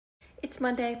It's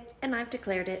Monday, and I've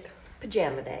declared it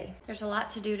Pajama Day. There's a lot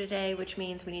to do today, which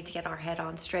means we need to get our head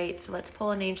on straight. So let's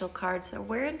pull an angel card so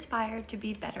we're inspired to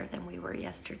be better than we were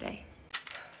yesterday.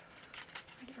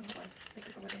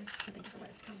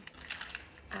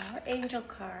 Our angel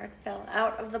card fell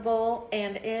out of the bowl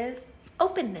and is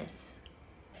openness.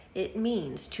 It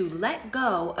means to let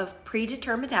go of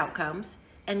predetermined outcomes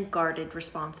and guarded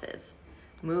responses.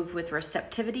 Move with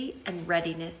receptivity and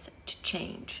readiness to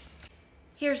change.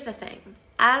 Here's the thing.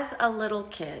 As a little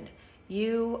kid,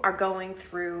 you are going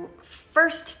through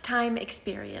first-time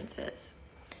experiences.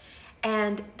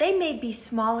 And they may be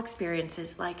small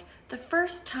experiences, like the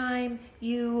first time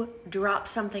you drop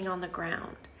something on the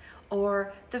ground,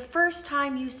 or the first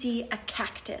time you see a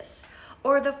cactus,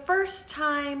 or the first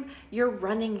time you're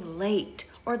running late,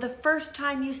 or the first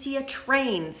time you see a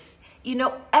train. You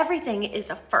know, everything is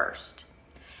a first.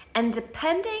 And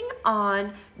depending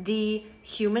on the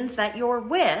humans that you're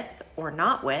with or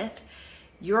not with,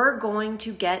 you're going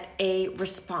to get a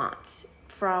response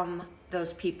from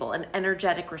those people, an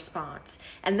energetic response.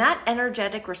 And that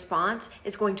energetic response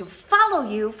is going to follow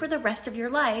you for the rest of your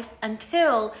life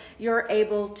until you're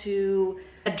able to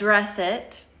address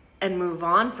it and move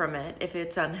on from it if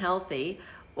it's unhealthy,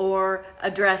 or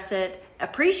address it,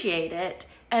 appreciate it,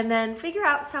 and then figure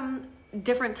out some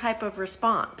different type of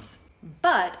response.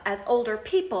 But as older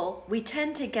people, we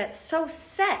tend to get so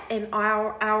set in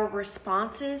our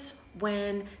responses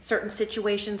when certain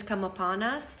situations come upon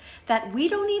us that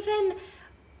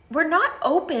we're not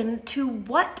open to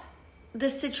what the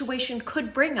situation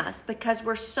could bring us, because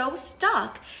we're so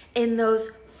stuck in those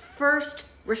first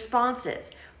responses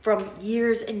from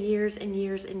years and years and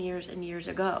years and years and years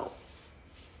ago.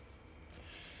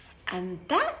 And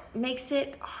that makes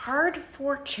it hard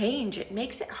for change. It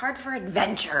makes it hard for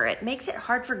adventure. It makes it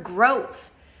hard for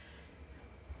growth.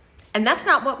 And that's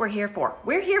not what we're here for.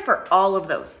 We're here for all of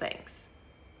those things.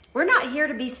 We're not here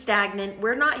to be stagnant.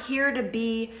 We're not here to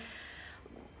be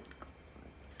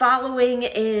following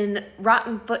in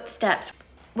rotten footsteps.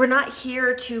 We're not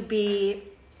here to be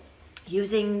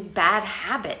using bad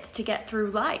habits to get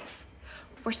through life.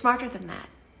 We're smarter than that.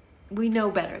 We know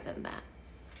better than that.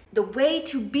 The way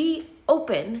to be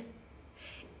open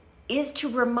is to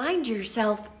remind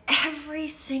yourself every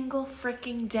single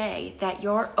freaking day that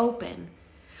you're open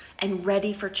and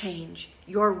ready for change.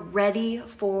 You're ready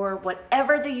for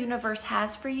whatever the universe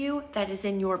has for you that is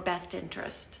in your best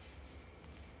interest.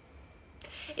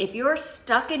 If you're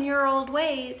stuck in your old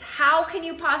ways, how can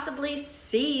you possibly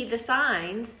see the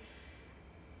signs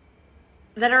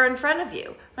that are in front of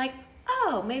you? Like,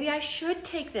 oh, maybe I should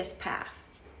take this path.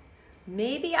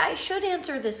 Maybe I should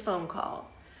answer this phone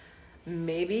call.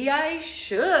 Maybe I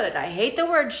should. I hate the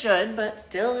word should, but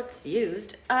still it's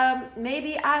used.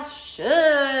 Maybe I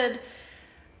should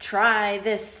try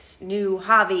this new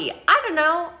hobby. I don't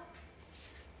know.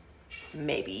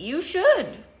 Maybe you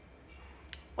should.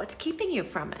 What's keeping you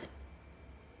from it?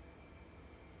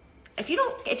 If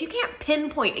you can't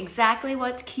pinpoint exactly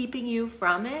what's keeping you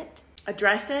from it,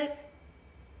 address it.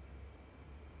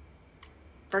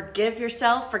 Forgive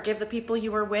yourself, forgive the people you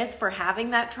were with for having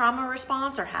that trauma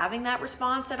response or having that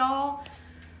response at all.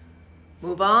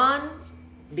 Move on.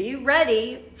 Be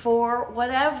ready for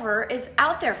whatever is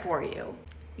out there for you.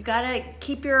 You gotta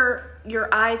keep your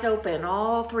eyes open,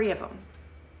 all three of them.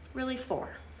 Really 4.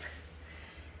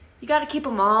 You gotta keep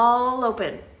them all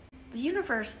open. The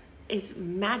universe is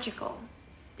magical.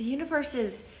 The universe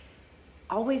is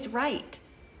always right.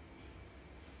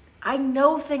 I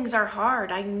know things are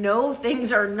hard. I know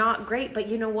things are not great, but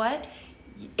you know what?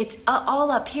 It's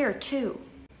all up here too.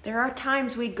 There are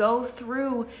times we go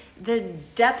through the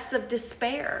depths of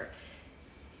despair,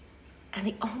 and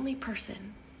the only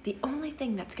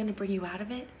thing that's going to bring you out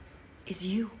of it is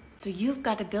you. So you've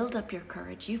got to build up your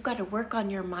courage. You've got to work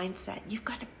on your mindset. You've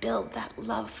got to build that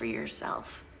love for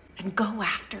yourself and go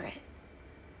after it.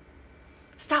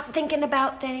 Stop thinking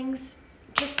about things.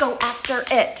 Just go after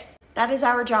it. That is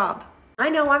our job. I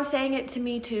know I'm saying it to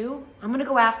me too. I'm going to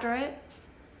go after it.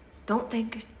 Don't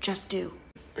think, just do.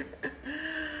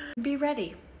 Be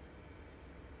ready.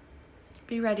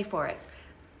 Be ready for it.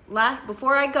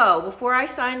 Before I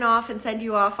sign off and send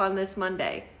you off on this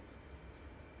Monday,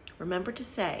 remember to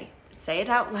say it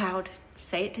out loud,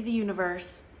 say it to the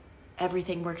universe,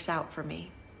 everything works out for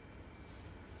me.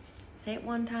 Say it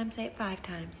 1 time, say it 5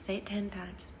 times, say it 10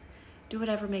 times. Do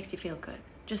whatever makes you feel good.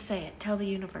 Just say it. Tell the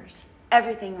universe.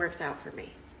 Everything works out for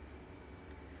me.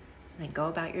 And then go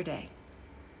about your day.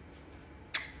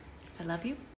 I love you.